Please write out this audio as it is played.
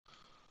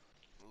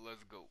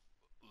Let's go.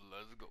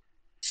 Let's go.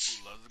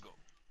 Let's go.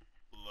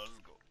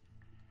 Let's go.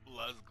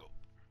 Let's go.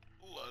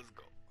 Let's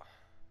go.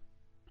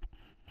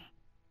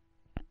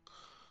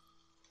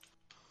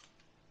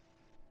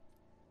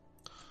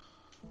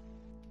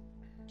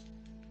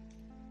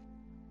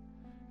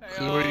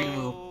 Who are you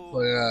gonna Heyo.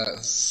 play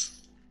as?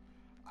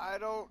 I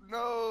don't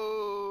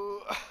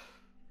know.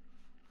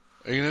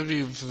 Are you gonna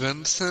be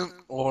Vincent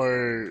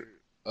or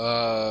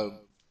uh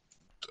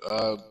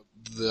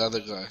the other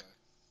guy?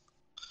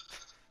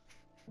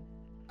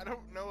 I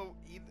don't know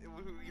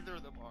who either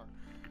of them are.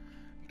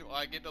 Do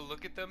I get to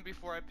look at them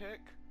before I pick?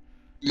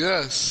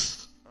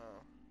 Yes.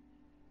 Oh.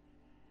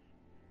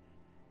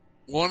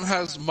 One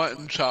has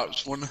mutton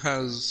chops, one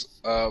has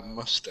a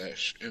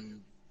mustache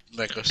and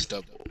like a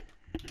stubble.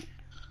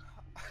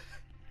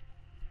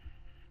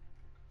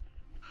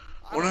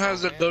 I One don't know,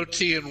 has a man.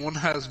 goatee and one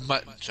has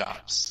mutton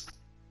chops.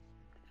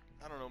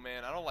 I don't know,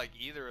 man. I don't like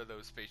either of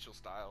those facial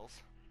styles.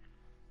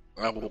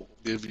 I will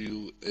give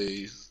you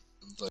a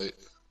invite.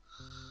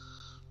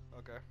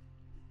 Okay.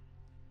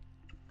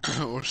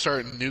 We're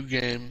starting new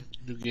game.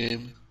 New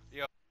game.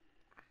 Yep.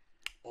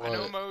 What?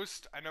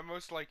 I know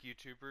most like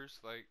YouTubers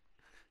like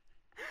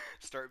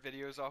start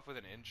videos off with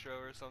an intro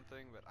or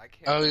something, but I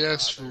can't Oh be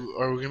yes, bothered.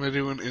 are we gonna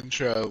do an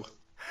intro?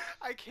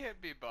 I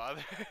can't be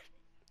bothered.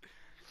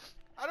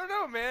 I don't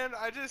know, man.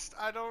 I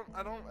don't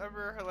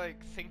ever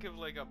like think of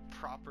like a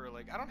proper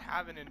like I don't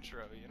have an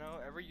intro, you know?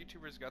 Every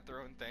YouTuber's got their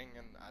own thing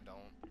and I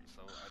don't.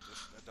 So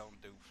I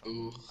don't do something.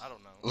 Ooh. I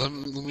don't know. Let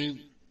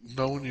me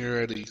know when you're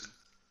ready.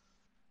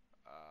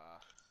 Uh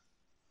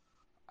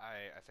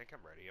I think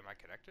I'm ready. Am I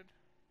connected?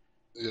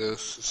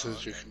 Yes, it says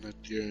okay. you're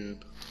connected. You're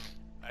in.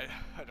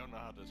 I don't know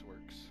how this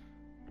works.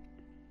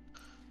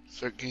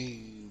 Start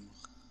game.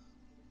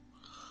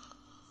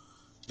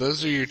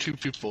 Those are your two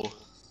people.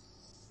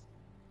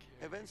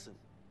 Hey Vincent,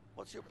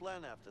 what's your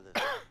plan after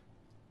this?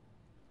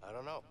 I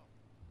don't know.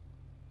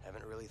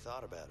 Haven't really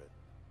thought about it.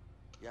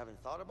 You haven't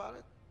thought about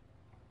it?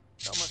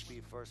 That must be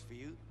a first for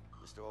you,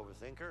 Mr.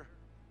 Overthinker.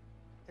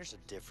 There's a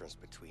difference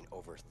between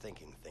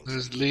overthinking things.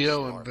 There's and being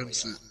Leo and smart,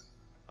 Vincent. Leo.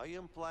 Are you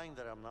implying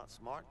that I'm not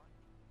smart?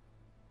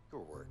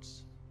 Your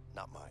words,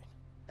 not mine.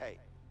 Hey,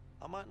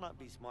 I might not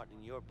be smart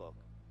in your book,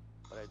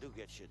 but I do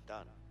get shit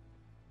done.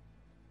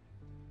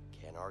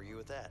 Can't argue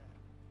with that.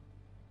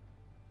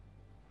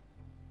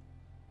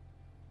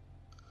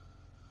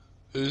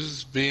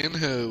 Who's being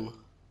who?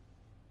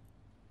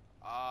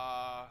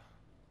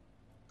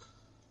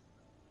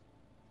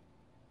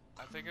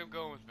 I think I'm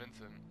going with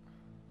Vincent.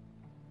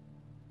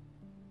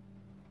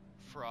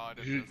 Fraud,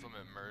 You-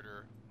 embezzlement,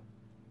 murder.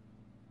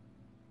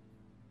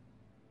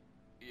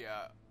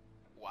 Yeah.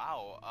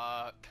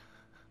 Wow.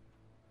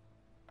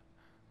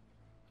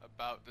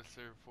 About to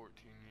serve 14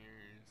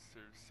 years,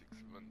 serve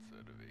 6 months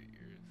out of 8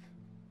 years.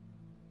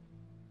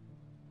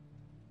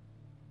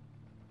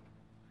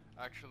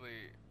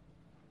 Actually,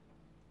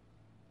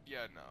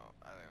 yeah, no,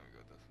 I think I'm gonna go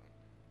with this one.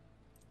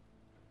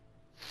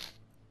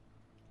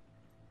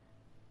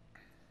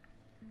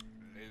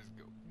 Let's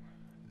go.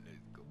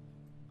 Let's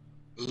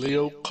go.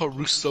 Leo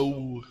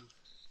Caruso.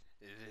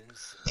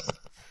 Vincent.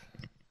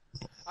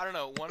 I don't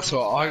know. One of So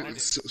them I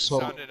sounded, so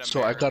sounded so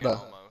I American gotta.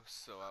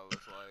 almost, so I was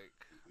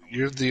like,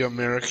 You're the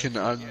American.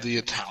 I'm Yeah. the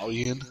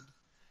Italian.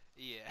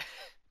 yeah.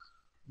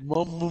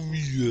 Mamma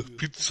mia,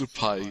 pizza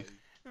pie.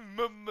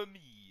 Mamma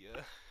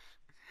mia.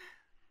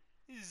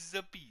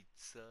 The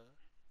pizza.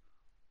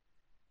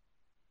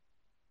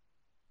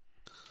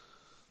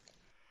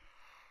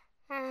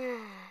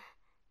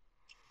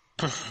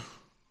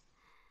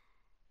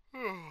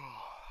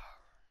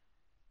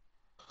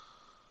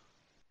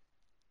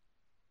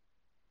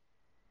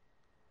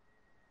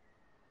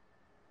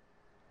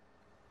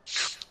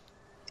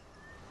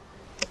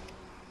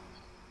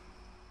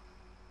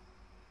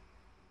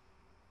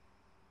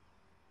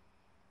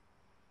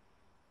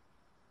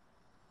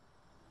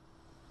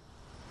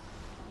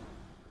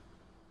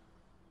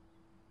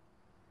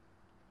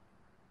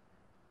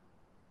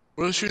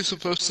 What is you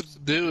supposed to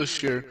do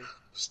if you're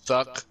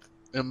stuck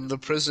in the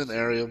prison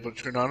area,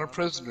 but you're not a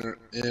prisoner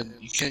and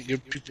you can't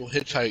give people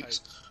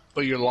hitchhikes,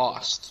 but you're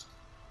lost?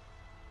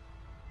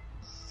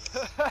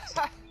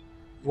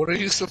 What are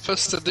you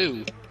supposed to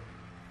do?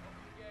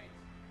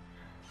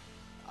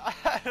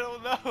 I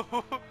don't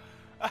know.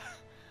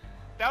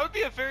 That would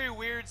be a very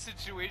weird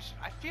situation.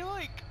 I feel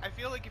like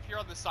if you're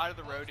on the side of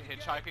the road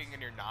hitchhiking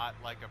and you're not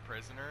like a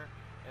prisoner,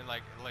 and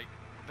like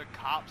the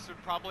cops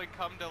would probably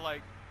come to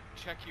like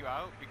check you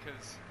out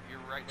because you're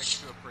right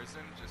next to a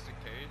prison just in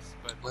case.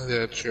 But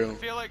Yeah, true. I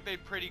feel like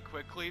they'd pretty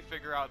quickly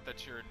figure out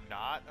that you're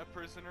not a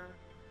prisoner,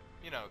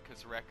 you know,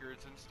 because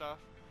records and stuff.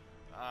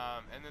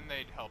 And then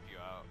they'd help you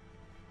out.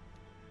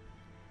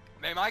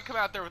 They might come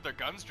out there with their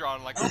guns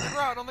drawn, like, on the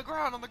ground, on the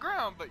ground, on the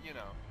ground, but, you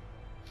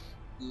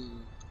know.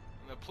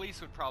 The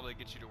police would probably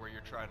get you to where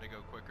you're trying to go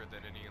quicker than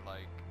any,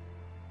 like,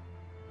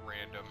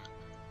 random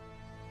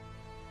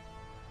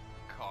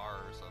car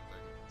or something.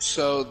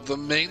 So the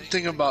main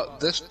thing about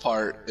this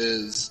part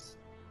is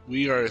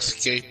we are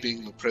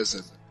escaping the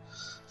prison.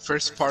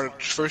 First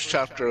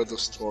chapter of the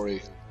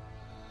story.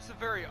 It's a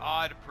very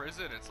odd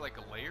prison. It's like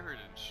layered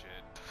and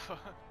shit.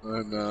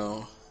 I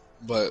know,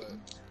 but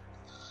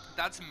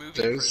That's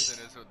movie There's-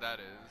 prison is what that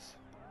is.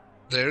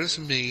 there's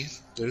me.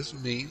 There's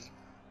me.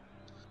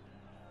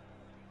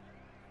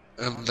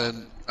 And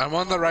then I'm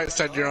on the right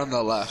side. You're on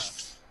the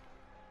left.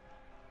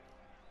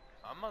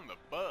 I'm on the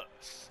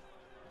bus.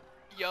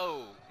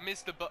 Yo,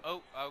 Mr.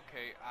 Oh,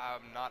 okay.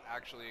 I'm not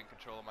actually in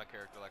control of my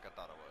character like I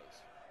thought I was.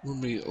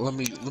 Let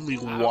me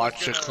I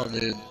watch was it gonna- come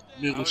in.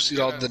 You I will was see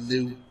all gonna-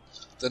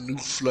 the new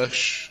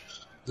flesh,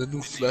 the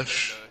new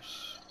flesh.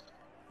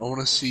 I want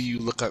to see you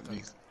look at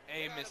me.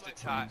 Hey, Mr.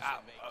 Ty.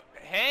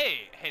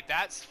 Hey,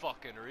 that's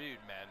fucking rude,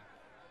 man.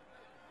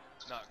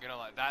 Not gonna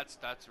lie,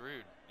 that's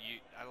rude.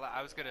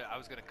 I was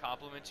gonna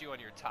compliment you on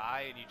your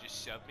tie, and you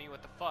just shoved me.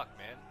 What the fuck,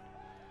 man?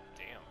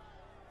 Damn.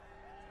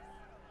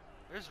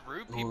 There's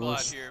rude people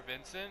out here,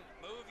 Vincent.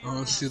 I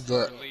want to see Or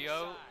the.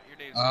 Leo. Your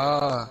name's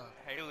Ah, Leo.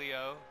 Hey,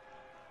 Leo.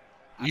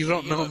 I you see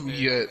don't know up me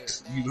there.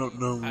 yet. You don't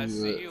know me I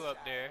see yet. you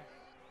up there.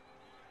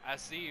 I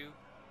see you.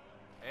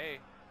 Hey.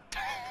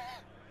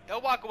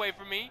 Don't walk away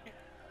from me.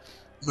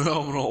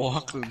 No, I'm gonna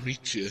walk and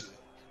meet you.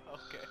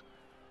 Okay.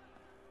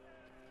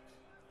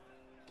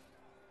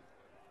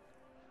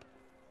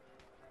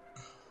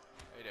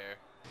 Hey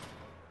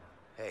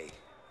there. Hey,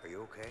 are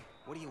you okay?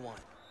 What do you want?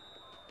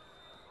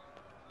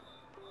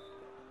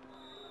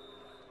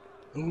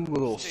 Ooh, a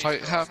little Stay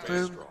fight strong, stay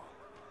happened.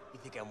 You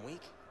think I'm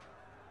weak?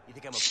 You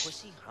think I'm a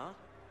pussy, huh?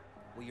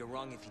 Well, you're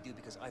wrong if you do,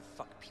 because I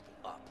fuck people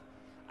up.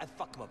 I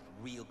fuck them up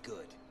real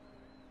good.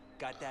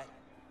 Got that?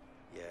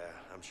 Yeah,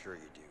 I'm sure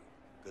you do.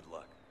 Good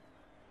luck.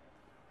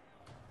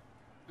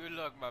 Good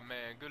luck, my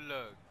man. Good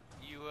luck.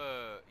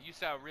 You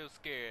sound real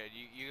scared.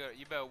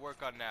 You better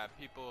work on that.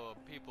 People,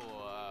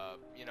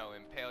 you know,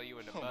 impale you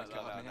in the Oh my butt God,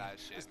 on man. that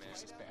shit, This man.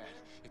 place is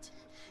bad.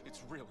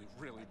 It's really,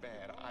 really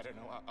bad. I don't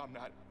know. I'm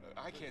not.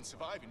 I can't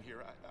survive in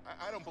here.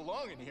 I don't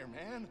belong in here,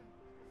 man.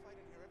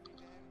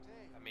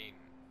 I mean,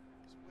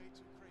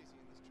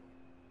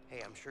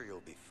 Hey, I'm sure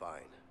you'll be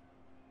fine.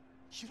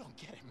 You don't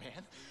get it,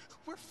 man.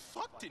 We're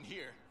fucked in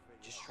here.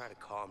 Just try to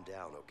calm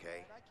down,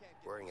 okay?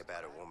 Worrying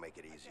about it won't make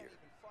it easier.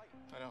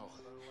 I know.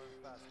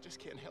 I just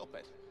can't help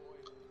it.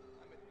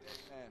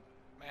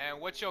 man,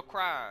 what's your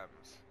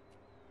crimes?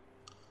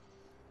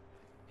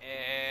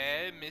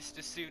 Eh,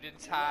 Mr. Suit and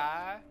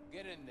Tie.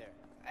 Get in there.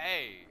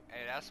 Hey,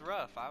 that's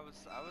rough. I was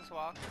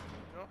walking.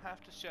 You don't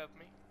have to shove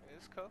me.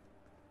 It's cool.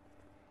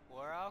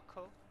 We're all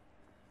cool.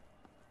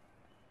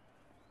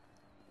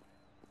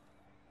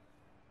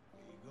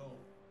 Here you go.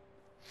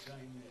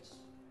 Sign this.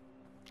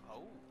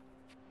 Oh,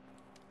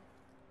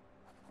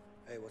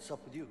 Hey, what's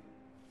up with you?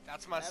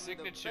 that's my Having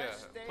the signature.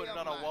 best day Put it of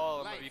on a my wall.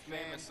 I'm gonna life, be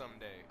famous man.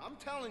 someday. I'm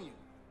telling you,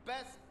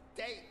 best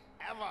day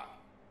ever.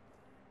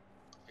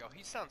 Yo,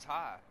 he sounds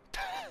high.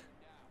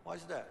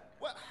 Why's that?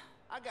 Well,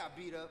 I got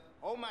beat up,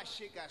 all my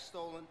shit got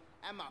stolen,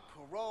 and my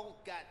parole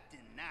got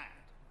denied.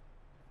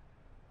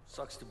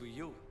 Sucks to be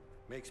you.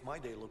 Makes my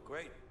day look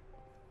great.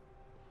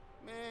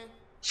 Man,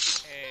 thanks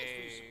for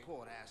Hey. your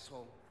support,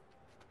 asshole.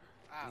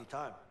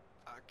 Anytime.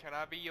 Can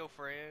I be your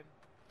friend?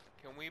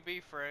 Can we be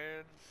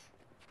friends?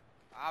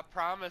 I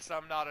promise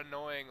I'm not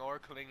annoying or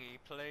clingy,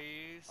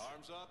 please.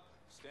 Arms up.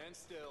 Stand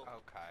still.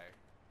 Okay.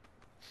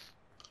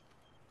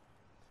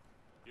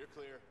 You're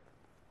clear.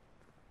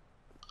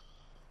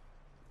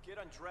 Get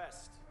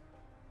undressed.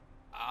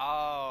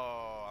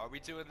 Oh, are we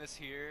doing this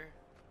here?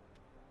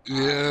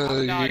 Yeah,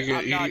 I'm not, you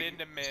I'm not you-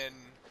 into men.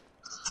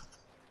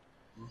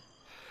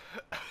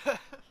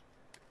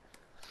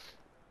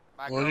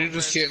 My Well, you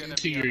just girlfriend's get gonna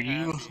into be your unhappy.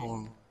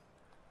 uniform.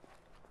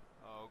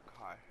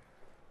 Okay.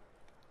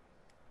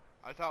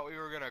 I thought we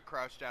were gonna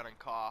crouch down and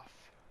cough.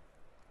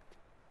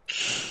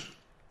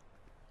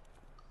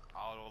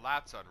 Oh, well,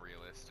 that's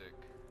unrealistic.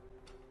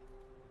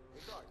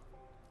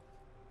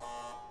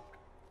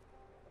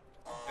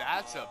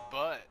 That's a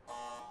butt.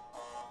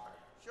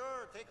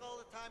 Sure, take all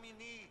the time you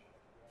need.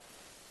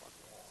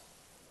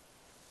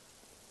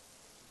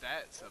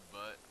 That's a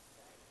butt.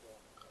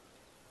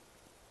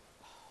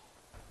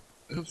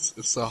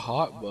 It's a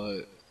hot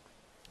butt. It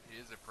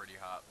is a pretty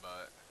hot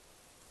butt.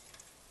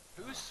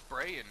 Who's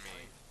spraying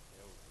me?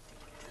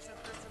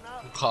 Isn't this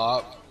enough?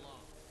 Cop.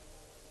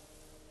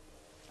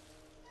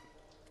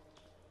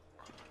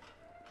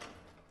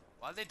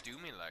 Why'd they do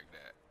me like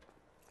that?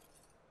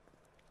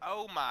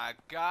 Oh my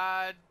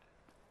god.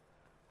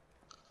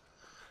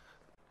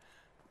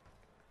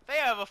 They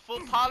have a full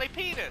poly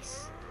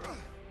penis.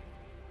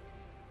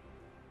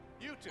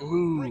 You two,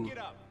 Ooh. break it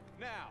up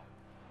now.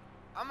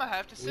 I'm gonna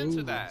have to censor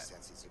Ooh. that.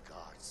 Sensi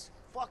cigars.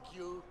 Fuck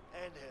you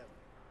and him.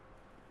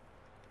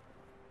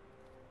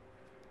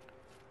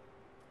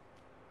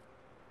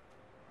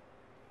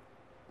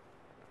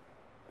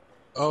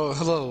 Oh,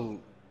 hello.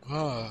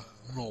 I'm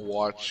gonna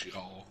watch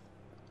y'all.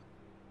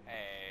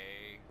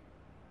 Hey.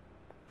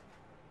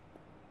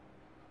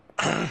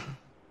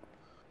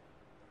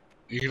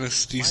 You're gonna My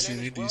DC name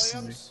me, is DC me.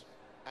 Williams,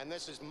 and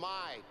this is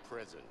my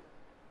prison.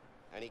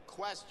 Any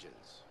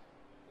questions?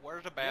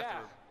 Where's the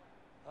bathroom?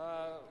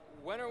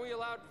 When are we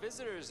allowed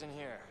visitors in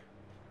here?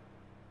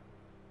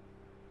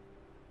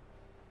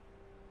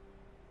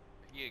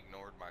 He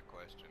ignored my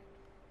question.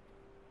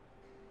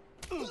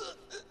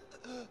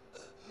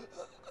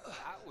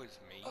 That was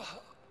me.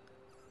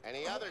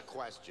 Any other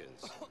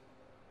questions?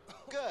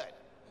 Good.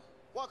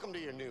 Welcome to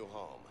your new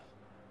home.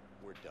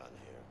 We're done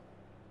here.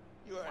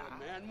 You heard him,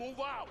 man. Move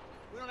out.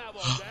 We don't have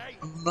all day.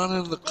 I'm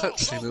not in the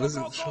cutscene. It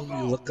doesn't show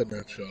me looking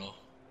at y'all.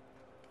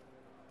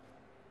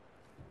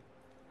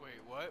 Wait,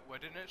 what?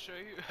 What didn't it show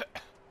you?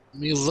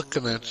 Me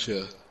looking at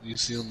you. You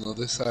see on the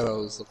other side, I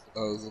was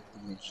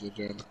looking at you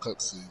during the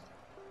cutscene.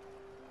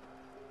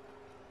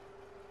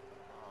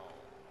 Oh.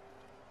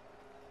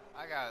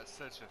 I got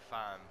such a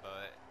fine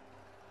butt.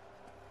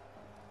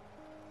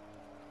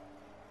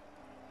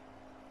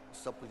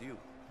 What's up with you?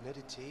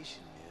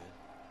 Meditation, man.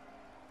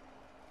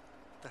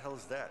 What the hell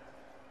is that?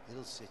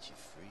 It'll set you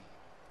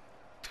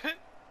free.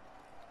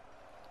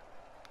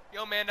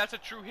 Yo, man, that's a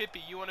true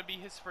hippie. You want to be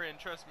his friend,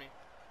 trust me.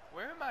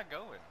 Where am I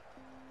going?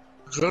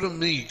 Go to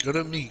me. Go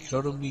to me.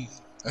 Go to me.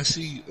 I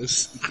see.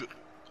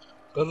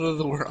 Go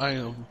to where I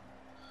am.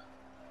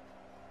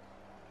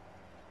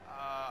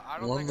 I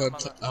don't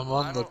think I'm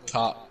on the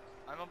top.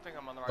 I don't think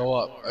I'm on the right Go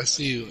up. floor. I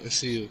see you. I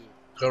see you.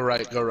 Go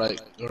right. Go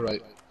right. Go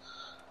right.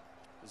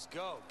 Let's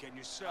go. Get in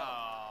your cell.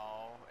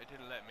 Oh, it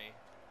didn't let me.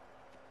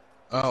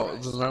 Oh,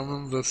 then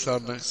I'm in the cell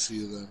next to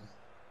you then.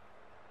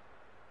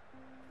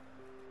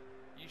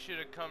 You should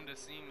have come to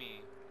see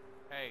me.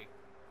 Hey,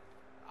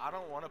 I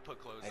don't want to put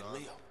clothes Hey, on.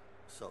 Leo.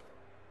 So,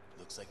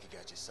 Looks like you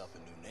got yourself a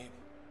new neighbor.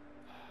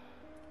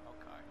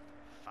 Okay,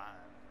 fine.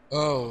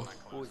 Oh. Put my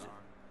clothes Who is it?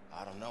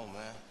 on. I don't know,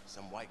 man.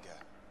 Some white guy.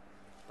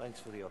 thanks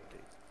for the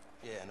update.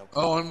 Yeah, no Oh,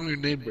 problem. I'm your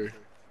neighbor.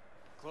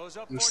 Close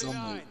up Your 49.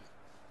 cellmate.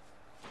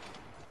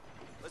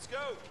 Let's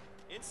go.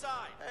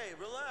 Inside. Hey,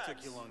 relax.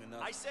 Took you long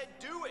enough. I said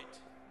do it.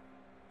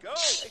 Go.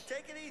 Hey,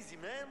 take it easy,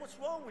 man. What's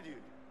wrong with you?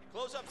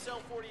 Close up cell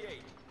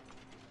 48.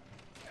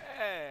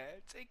 Hey,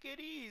 take it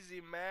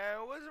easy,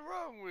 man. What's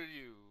wrong with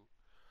you?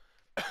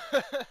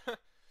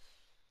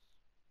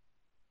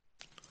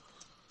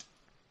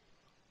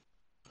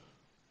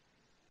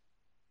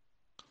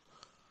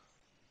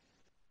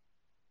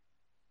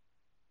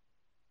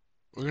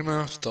 We're gonna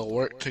have to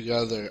work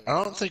together.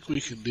 I don't think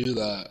we can do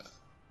that.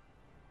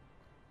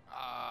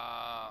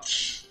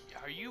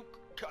 Are you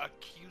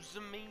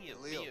accusing me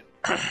of Leo. being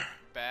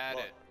bad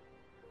What? at...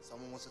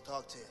 Someone wants to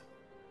talk to you.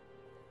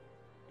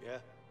 Yeah?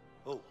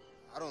 Who?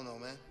 I don't know,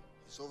 man.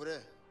 It's over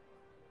there.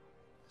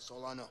 That's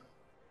all I know.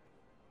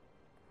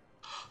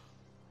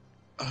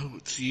 Oh,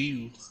 it's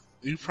you.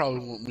 You probably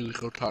want me to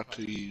go talk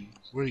to you.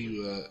 Where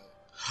you at?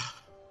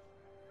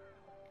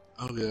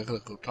 Okay, I gotta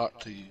go talk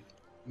to you.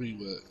 Where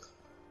you at?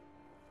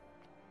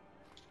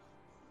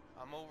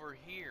 I'm over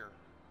here.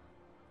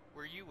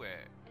 Where you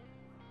at?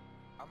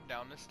 I'm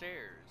down the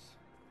stairs.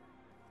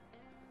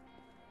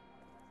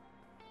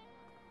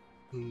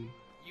 Who?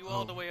 You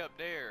all the way up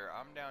there.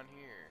 I'm down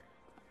here.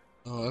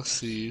 Oh, I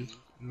see you.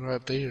 You're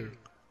right there.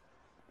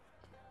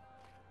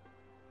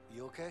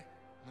 You okay?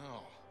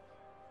 No,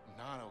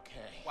 not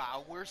okay.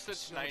 Wow, we're I'm such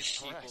so nice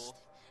stressed. people.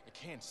 I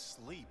can't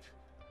sleep.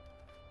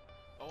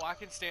 Oh, I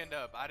can stand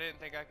up. I didn't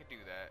think I could do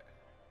that.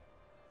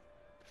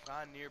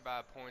 Find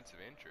nearby points of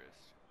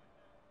interest.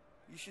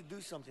 You should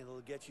do something that'll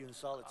get you in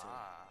solitary.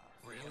 Ah,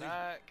 Really? Can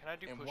I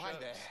do And push-ups? why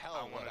the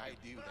hell would wanna I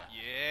do that?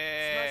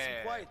 It's nice Yeah.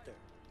 and quiet there.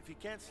 If you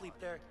can't sleep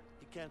there,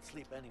 you can't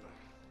sleep anywhere.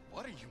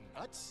 What are you,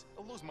 nuts?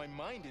 I'll lose my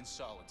mind in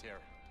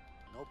solitary.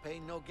 No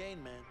pain, no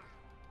gain, man.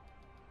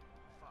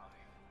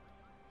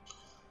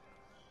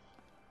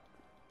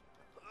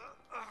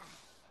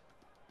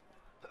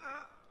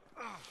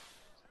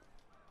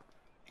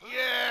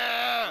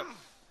 Yeah!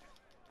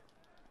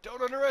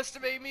 Don't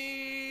underestimate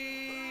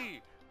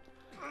me!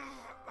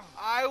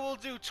 I will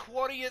do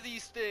 20 of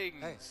these things!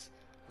 Hey,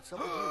 what's up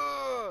with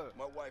you?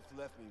 My wife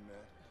left me,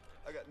 man.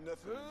 I got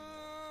nothing.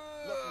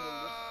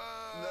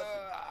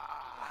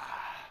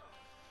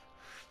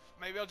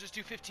 Maybe I'll just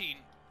do 15.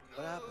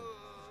 What happened?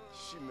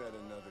 She met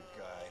another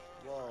guy.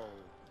 Whoa.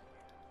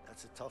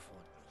 That's a tough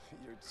one.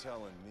 You're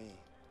telling me.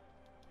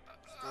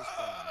 Stay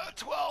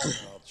strong.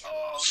 12! I'll try.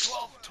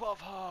 Oh, 12.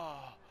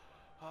 Ah.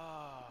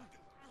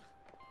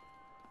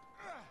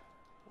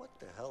 What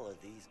the hell are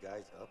these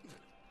guys up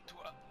to?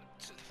 12,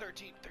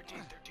 13.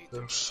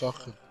 They're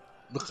fucking.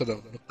 Look at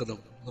them. Look at them.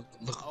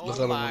 Look Oh at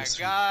them. my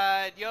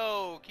god.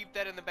 Yo, keep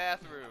that in the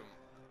bathroom.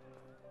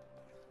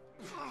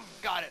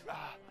 Got it.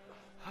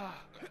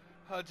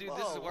 Oh, dude,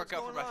 this is a Whoa, workout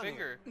for what's my going on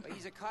finger.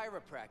 He's a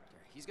chiropractor.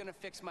 He's gonna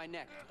fix my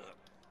neck.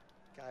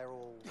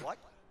 Cairo, what?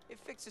 It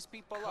fixes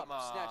people Come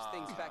up, snatch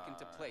things back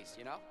into place,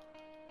 you know?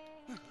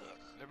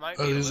 There might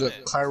Oh, be a he's a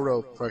limit.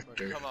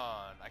 chiropractor. Come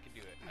on, I can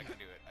do it.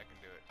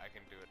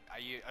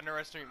 I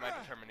underestimate my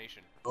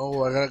determination.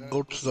 Oh, I gotta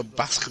go to the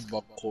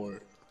basketball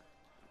court.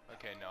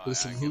 Okay, no, Play I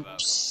some give up.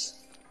 hoops.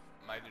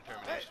 My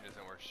determination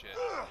isn't worth shit.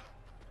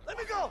 Let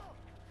me go!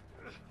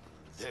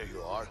 There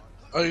you are.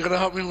 Oh, you gotta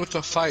help me with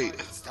the fight.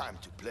 It's time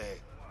to play.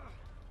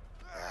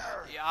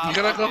 Yeah, I'm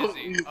gotta go-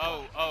 busy.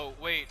 Oh,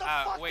 wait,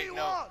 wait,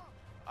 no.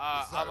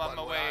 I'm on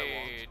my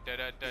way.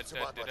 It's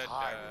about what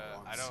hard we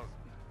want. I don't.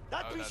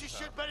 That Oh, piece of that's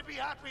shit better be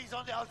happy he's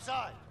on the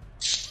outside.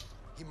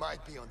 He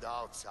might be on the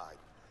outside,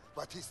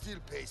 but he still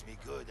pays me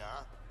good,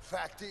 huh?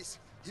 Fact is,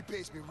 he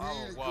pays me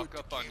really good. I'll walk to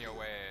up on kill your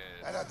you.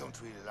 ass. And I don't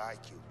really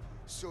like you,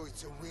 so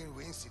it's a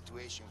win-win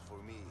situation for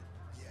me.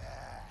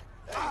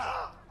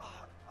 Yeah.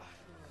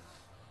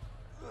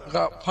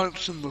 Got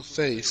punched in the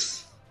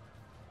face.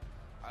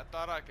 I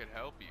thought I could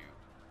help you.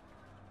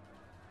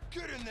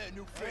 Get in there,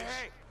 new fish.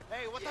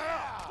 Hey, what the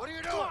hell? What are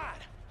you doing? Come on.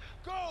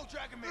 Go,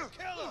 Dragon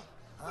kill him.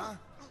 Huh?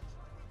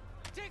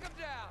 Take him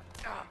down!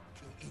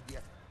 You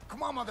idiot.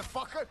 Come on,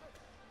 motherfucker.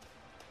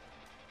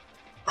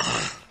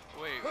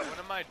 Wait, what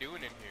am I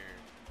doing in here?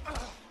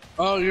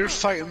 Oh, you're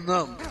fighting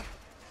them.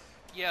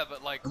 Yeah,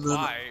 but like, And then-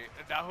 why?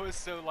 That was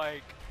so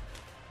like...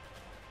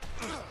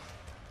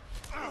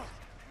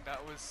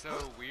 That was so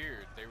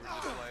weird. They were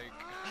just like...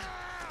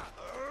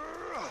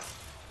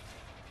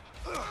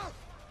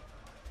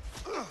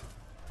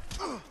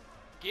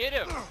 Get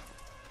him!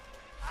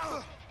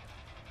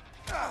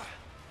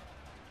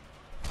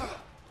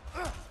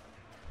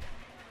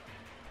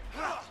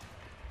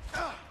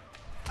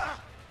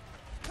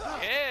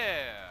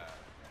 Yeah!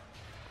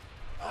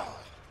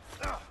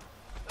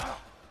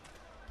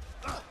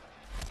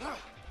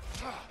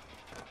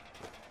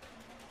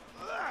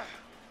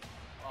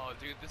 Oh,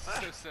 dude, this is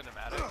so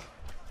cinematic.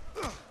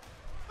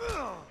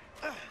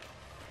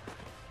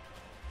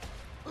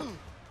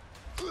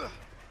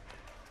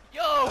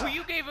 Yo,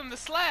 you gave him the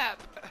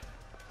slap!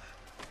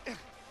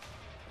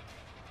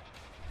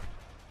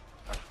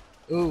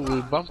 Ooh,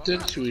 we bumped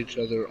into each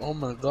other. Oh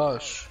my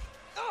gosh.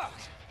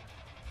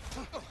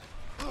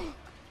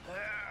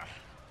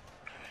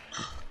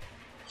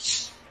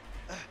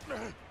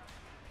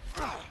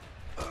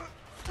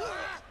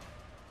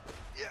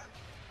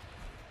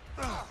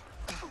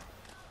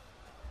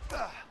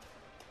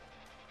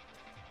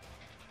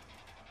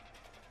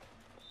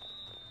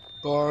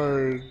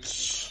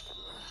 Guards.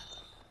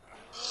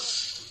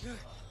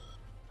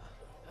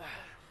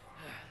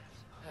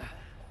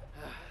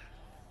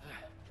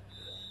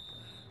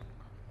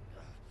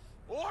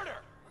 Order!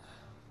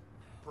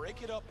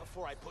 Break it up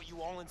before I put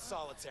you all in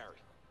solitary.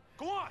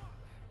 Go on!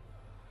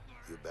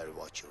 You better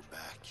watch your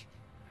back.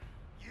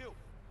 You!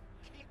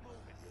 Keep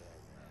moving.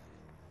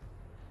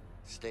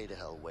 Stay the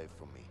hell away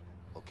from me,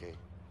 okay?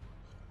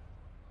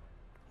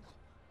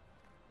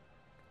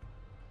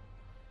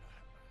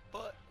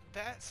 But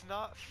that's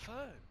not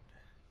fun.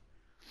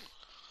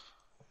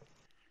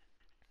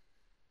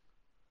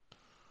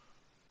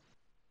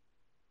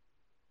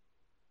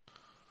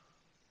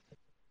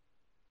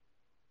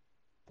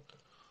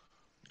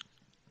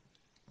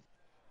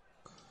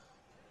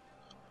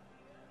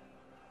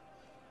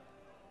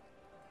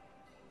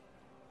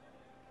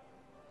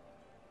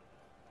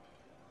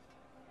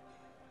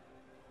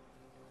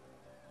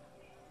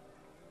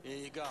 Here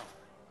you go.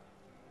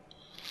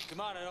 Come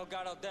on, I don't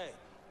got all day.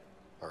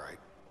 All right,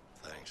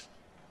 thanks.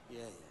 Yeah,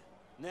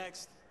 yeah.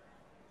 Next.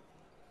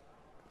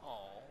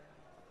 Oh,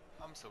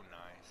 I'm so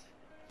nice.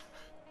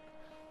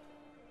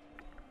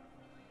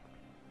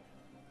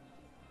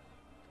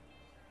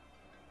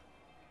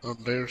 Oh,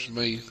 there's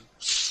me.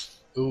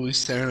 Ooh, we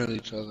staring at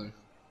each other.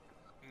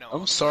 No,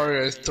 I'm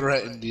sorry I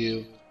threatened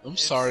you. I'm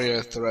sorry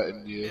I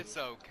threatened you. It's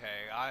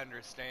okay. I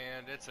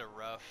understand. It's a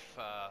rough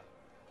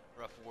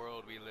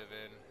world we live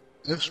in.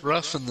 It's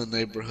rough in the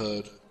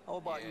neighborhood. How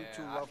about you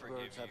two Yeah, I lovebirds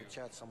forgive have you. a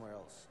chat somewhere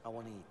else? I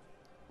want to eat.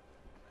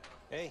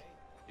 Hey,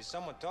 is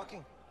someone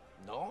talking?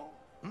 No?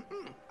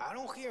 I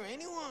don't hear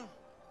anyone.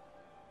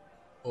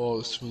 Oh,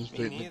 this one's Me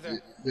bit neither.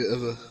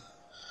 of a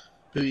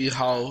booty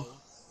hole.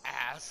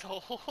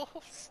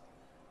 Assholes.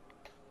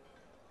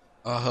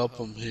 I'll help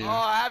him here. Oh,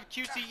 I have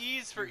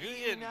QTEs for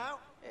Ian.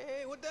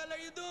 Hey, what the hell are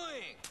you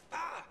doing?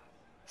 Ah!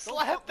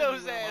 Slap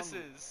those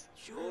asses.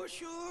 Sure.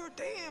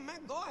 Damn,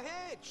 man, go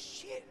ahead.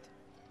 Shit.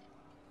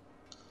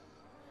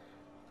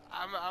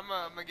 I'm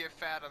gonna get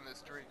fat on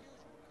this drink.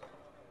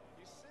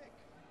 You're sick.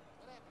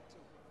 What happened to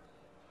you?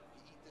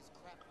 You eat this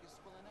crap, you're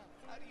swelling up.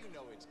 How do you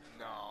know it's...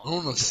 No. I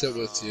want to sit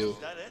with you. Is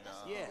that it?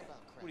 Yeah.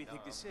 What do you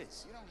think this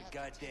is? A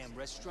goddamn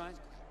restaurant?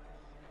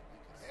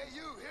 Hey,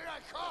 you, here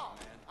I come.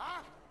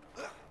 Huh?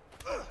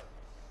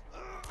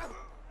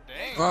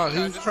 Dang. Oh,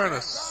 he he's tried trying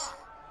to.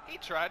 He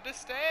tried to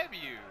stab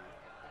you.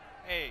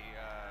 Hey,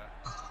 yeah,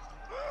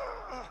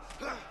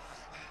 no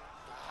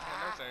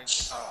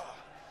thanks.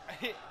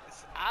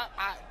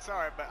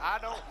 Sorry, but I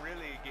don't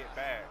really get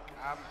back.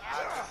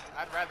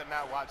 I'd rather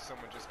not watch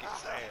someone just get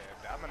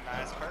stabbed. I'm a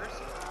nice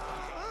person.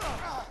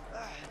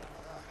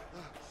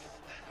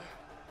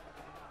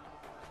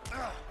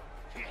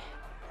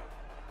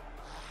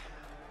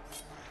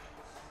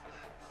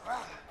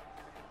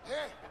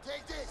 Here,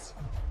 take this.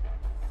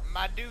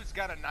 My dude's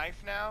got a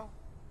knife now.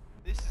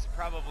 This is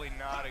probably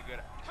not a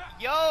good.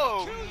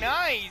 Yo,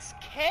 nice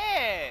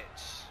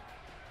catch.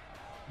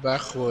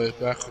 Back away,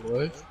 back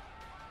away.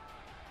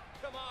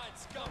 Come on,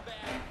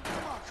 scumbag.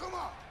 Come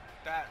on.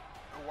 That.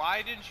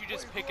 Why didn't you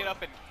just pick it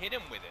up and hit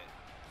him with it?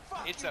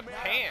 It's a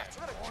pan.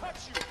 I'm gonna cut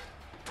you.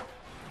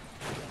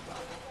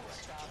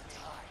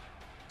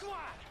 Come on.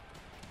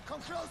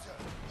 Come closer.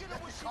 You know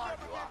Let what me she carve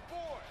never you get up.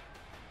 bored.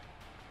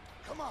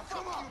 Come on,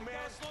 come on. You,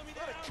 man. Slow me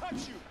down. Let it cut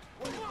you.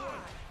 Where you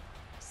going?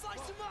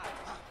 Slice him up!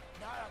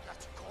 Now I got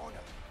you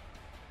cornered.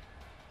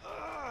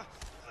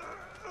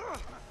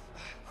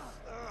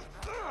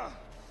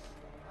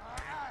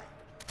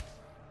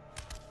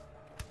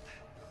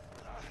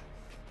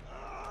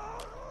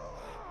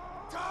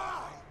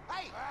 Die!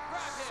 Hey,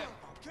 grab him.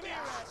 Come here,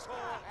 asshole.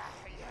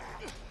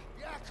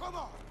 Yeah, come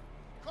on.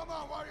 Come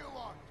on, what do you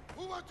want?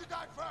 Who wants to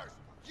die first?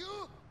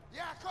 You?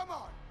 Yeah, come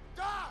on.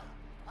 Die!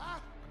 Huh?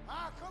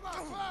 Come on,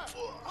 first.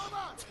 Come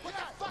on. What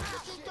the fuck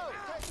did you do?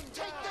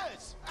 Take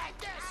this! Like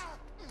this!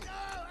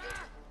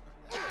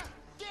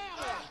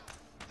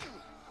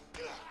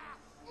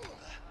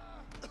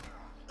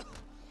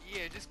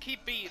 Yeah, just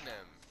keep beating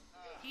him.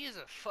 He is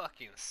a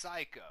fucking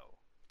psycho.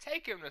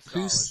 Take him to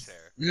He's,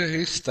 solitaire. yeah,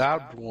 he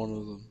stabbed one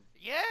of them.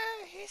 Yeah,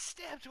 he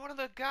stabbed one of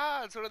the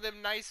gods, one of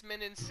them nice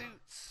men in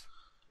suits.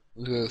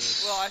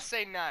 Yes. Well, I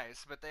say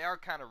nice, but they are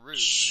kind of rude.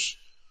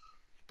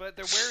 But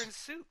they're wearing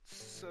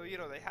suits, so, you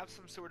know, they have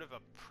some sort of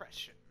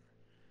impression.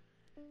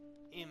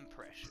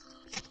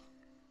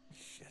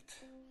 Shit.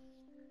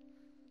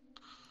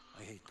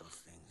 I hate those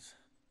things.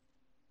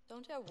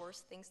 Don't you have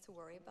worse things to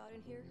worry about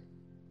in here?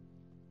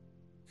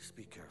 Just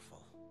be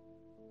careful.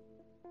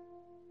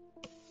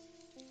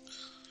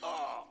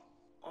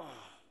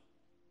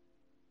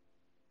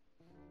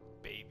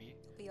 Baby.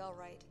 You'll be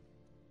alright.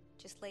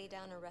 Just lay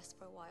down and rest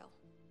for a while.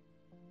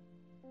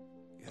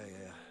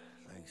 Yeah,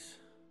 thanks.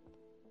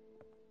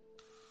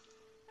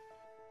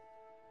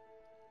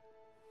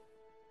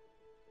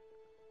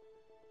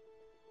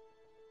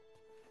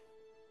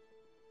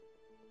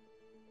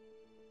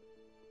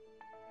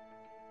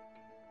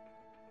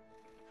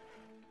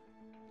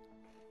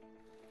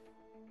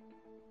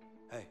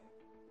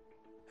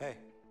 Hey,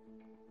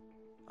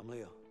 I'm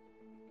Leo.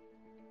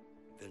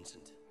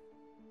 Vincent.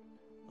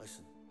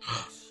 Listen,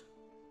 please.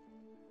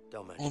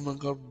 Don't mention Oh my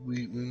god,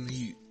 we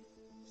meet.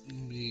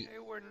 They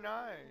were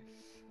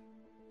nice.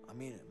 I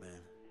mean it,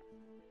 man.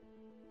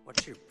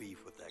 What's your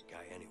beef with that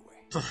guy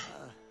anyway?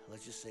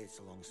 Let's just say it's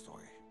a long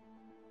story.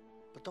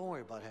 But don't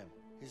worry about him.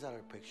 He's out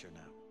of the picture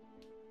now.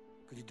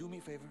 Could you do me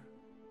a favor?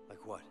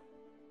 Like what?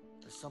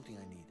 There's something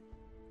I need.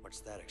 What's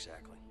that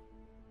exactly?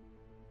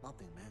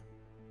 Nothing, man.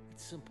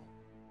 It's simple.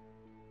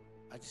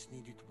 I just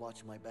need you to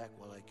watch my back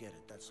while I get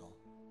it, that's all.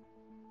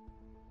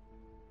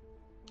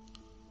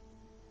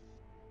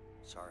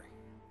 Sorry,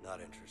 not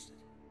interested.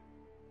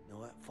 You know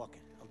what? Fuck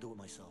it. I'll do it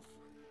myself.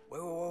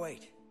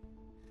 Wait.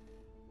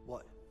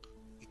 What?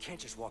 You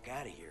can't just walk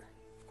out of here.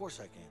 Of course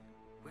I can.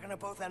 We're gonna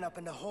both end up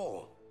in the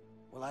hole.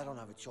 Well, I don't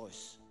have a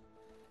choice.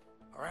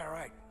 All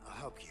right, I'll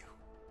help you.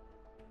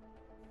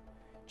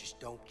 Just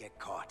don't get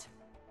caught.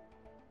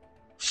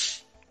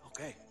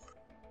 Okay.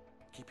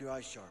 Keep your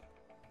eyes sharp.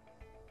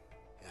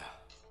 Yeah.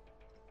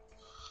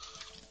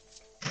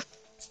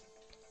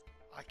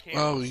 I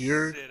can't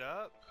sit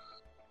up.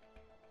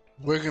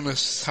 We're gonna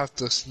have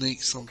to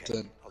sneak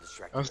something.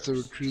 I have to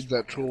retrieve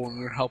that tool and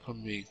you're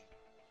helping me.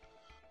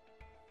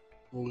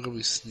 We're gonna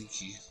be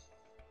sneaky.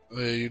 Oh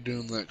yeah, you're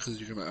doing that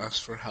because you're gonna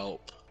ask for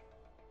help.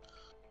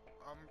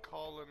 I'm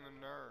calling the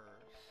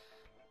nurse.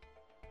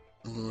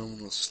 And then I'm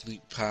gonna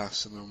sneak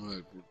past and I'm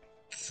gonna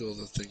steal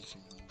the thing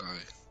from the guy.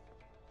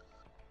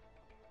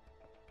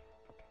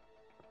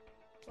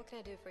 What can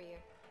I do for you?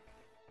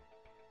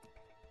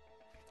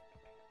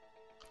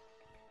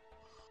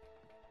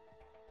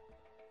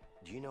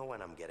 Do you know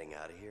when I'm getting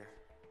out of here?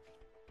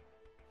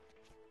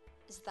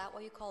 Is that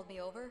why you called me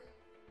over?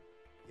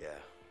 Yeah,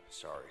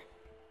 sorry.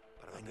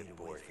 But I'm a bit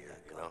bored here,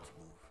 you know?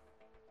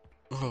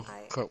 Oh,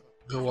 I go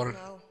don't water.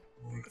 know.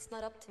 It's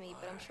not up to me,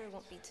 but I'm sure it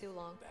won't be too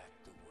long.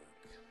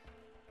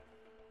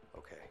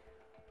 Okay,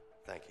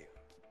 thank you.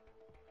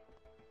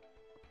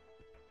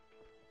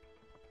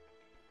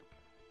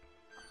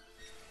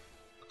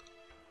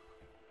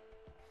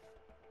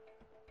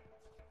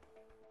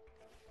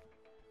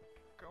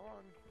 Go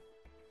on.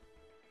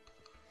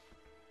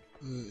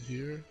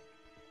 Here?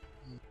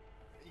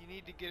 You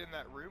need to get in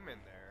that room in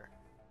there.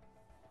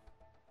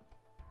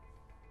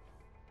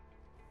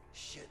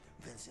 Shit,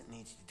 Vincent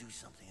needs to do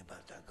something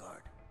about that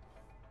guard.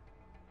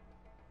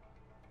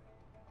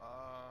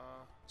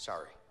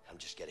 Sorry, I'm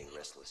just getting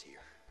restless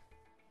here.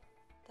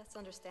 That's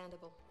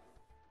understandable.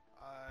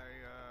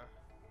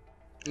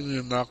 You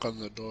need to knock on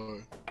the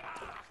door.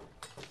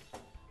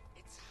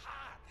 It's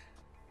hot.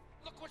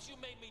 Look what you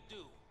made me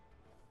do.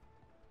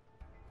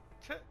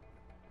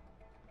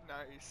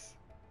 Nice.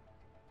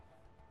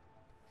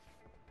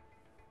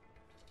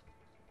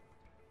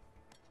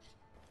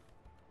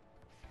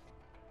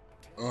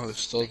 Oh, I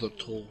stole the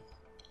tool.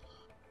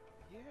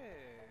 Yeah.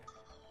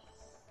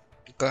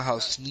 Look at how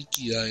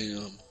sneaky I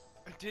am.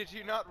 Did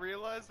you not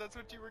realize that's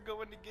what you were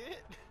going to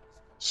get?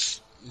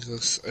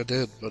 Yes, I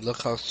did, but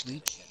look how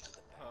sneaky.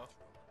 Oh.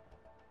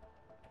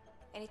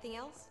 Anything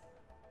else?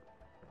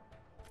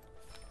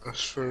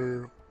 As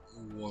for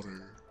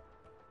water.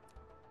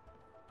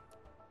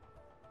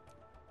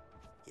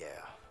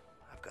 Yeah,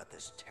 I've got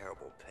this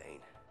terrible pain.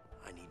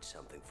 I need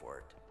something for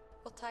it.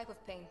 What type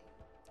of pain?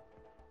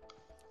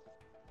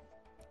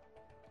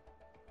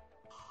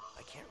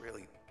 I can't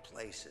really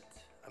place it.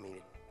 I mean,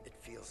 it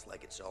feels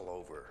like it's all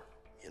over,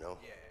 you know?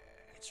 Yeah.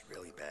 It's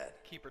really bad.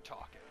 Keep her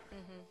talking.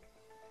 Mm-hmm.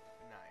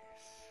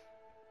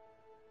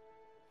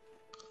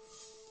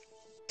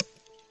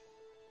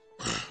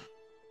 Nice.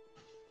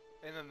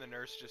 And then the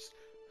nurse just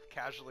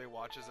casually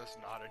watches us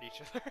nod at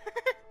each other.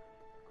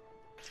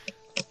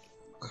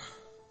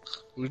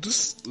 We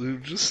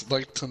just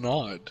like to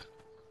nod.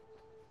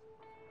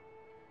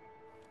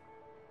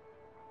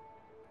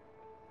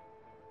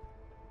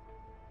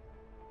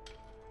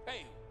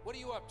 Hey, what are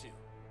you up to?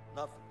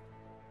 Nothing.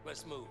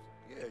 Let's move.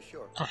 Yeah,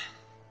 sure.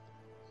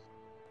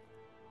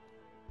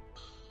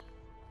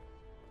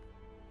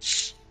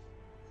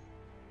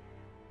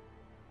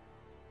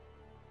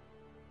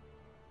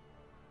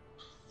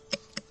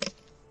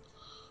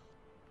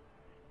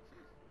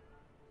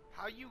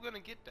 How you gonna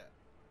get that?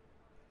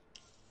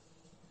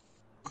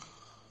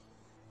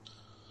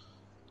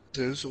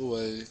 There's a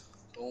way.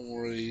 Don't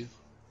worry.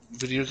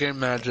 Video game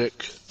magic.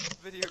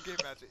 Video game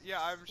magic. Yeah,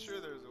 I'm sure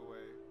there's a way.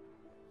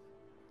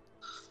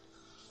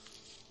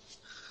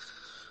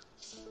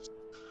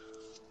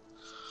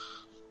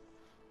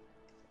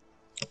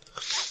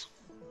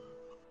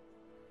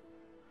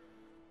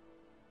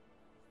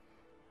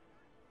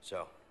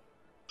 So,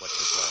 what's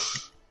your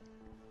plan?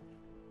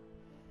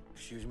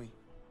 Excuse me?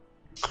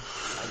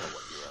 I know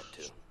what you're up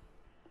to.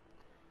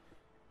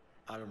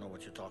 I don't know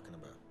what you're talking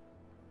about.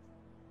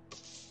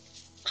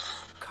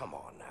 Come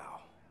on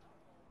now.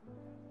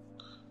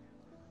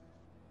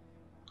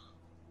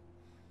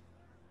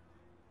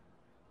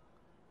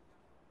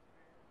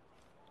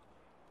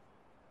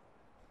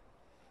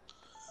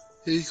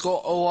 He's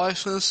got a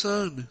wife and a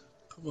son.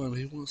 Come on,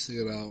 he wants to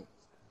get out.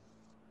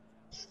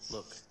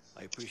 Look,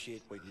 I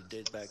appreciate what you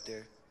did back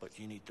there, but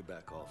you need to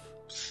back off.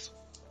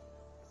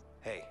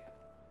 Hey,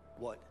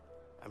 What?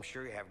 I'm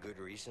sure you have good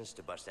reasons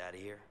to bust out of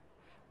here,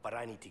 but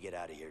I need to get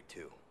out of here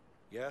too.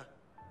 Yeah?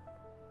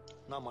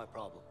 Not my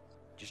problem.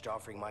 Just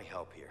offering my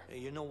help here. Hey,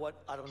 you know what?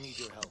 I don't need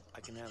your help. I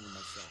can handle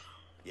myself.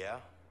 Yeah?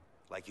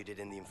 Like you did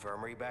in the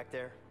infirmary back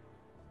there?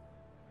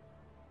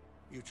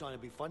 You trying to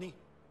be funny?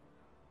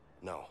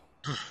 No,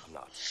 I'm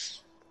not.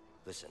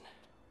 Listen,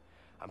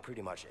 I'm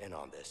pretty much in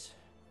on this.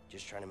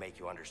 Just trying to make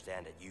you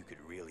understand that you could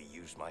really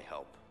use my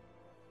help.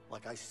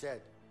 Like I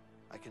said,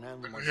 I can handle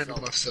I can myself.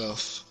 handle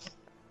myself.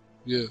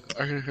 Yeah,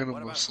 I can handle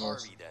What about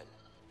myself. Harvey then?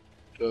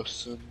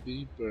 Justin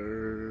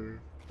Bieber.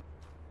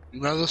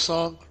 You know the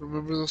song?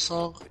 Remember the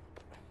song?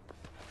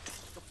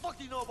 The fuck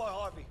do you know about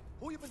Harvey?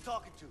 Who you been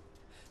talking to?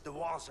 The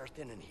walls are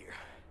thin in here.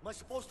 Am I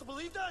supposed to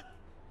believe that?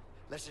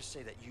 Let's just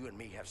say that you and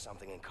me have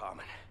something in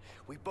common.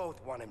 We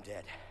both want him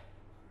dead.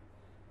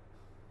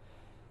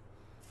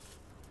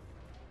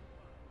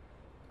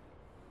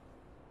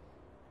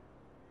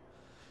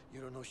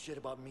 You don't know shit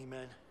about me,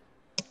 man.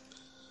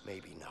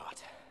 Maybe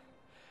not.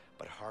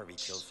 But Harvey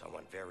killed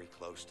someone very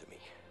close to me.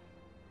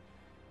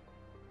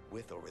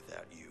 With or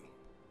without you,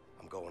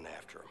 I'm going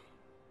after him.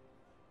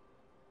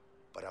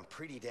 But I'm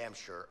pretty damn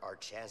sure our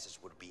chances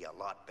would be a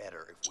lot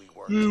better if we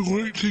weren't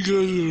Work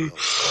together.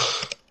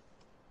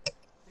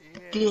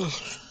 Yeah.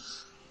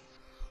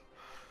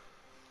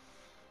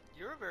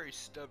 You're a very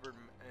stubborn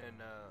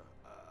and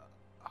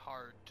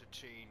hard to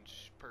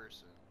change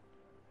person.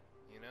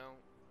 You know?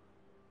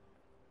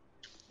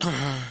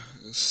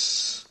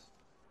 It's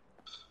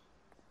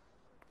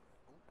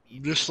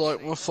just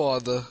like my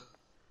father.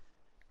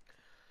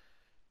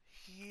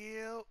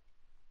 Yep.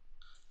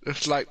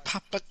 It's like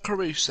Papa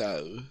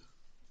Caruso.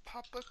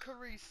 Papa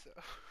Caruso.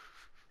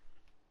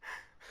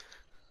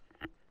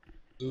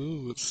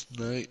 Ooh, it's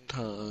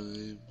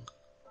nighttime.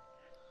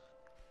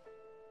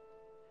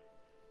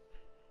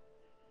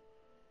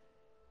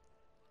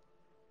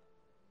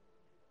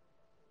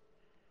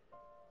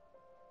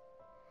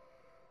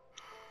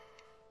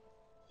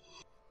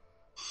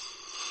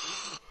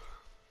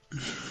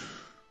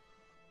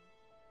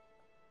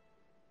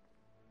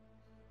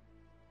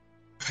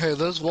 Hey,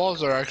 those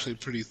walls are actually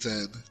pretty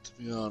thin, to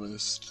be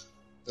honest.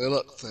 They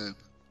look thin.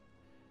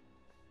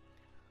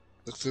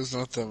 Like there's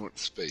not that much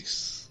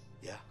space.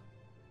 Yeah.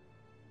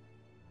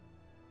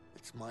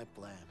 It's my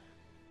plan,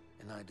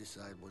 and I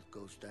decide what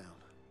goes down.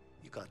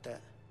 You got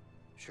that?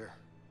 Sure.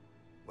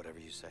 Whatever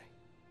you say.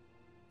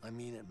 I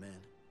mean it,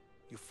 man.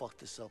 You fuck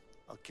this up,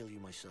 I'll kill you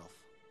myself.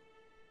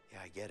 Yeah,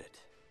 I get it.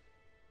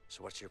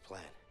 So what's your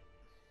plan?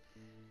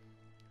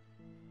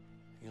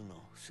 You'll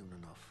know soon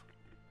enough.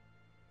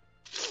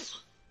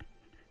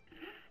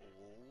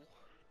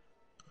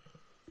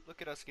 Look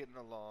at us getting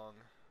along.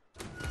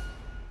 Oh.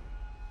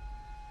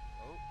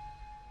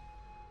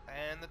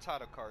 And the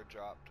title card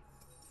dropped.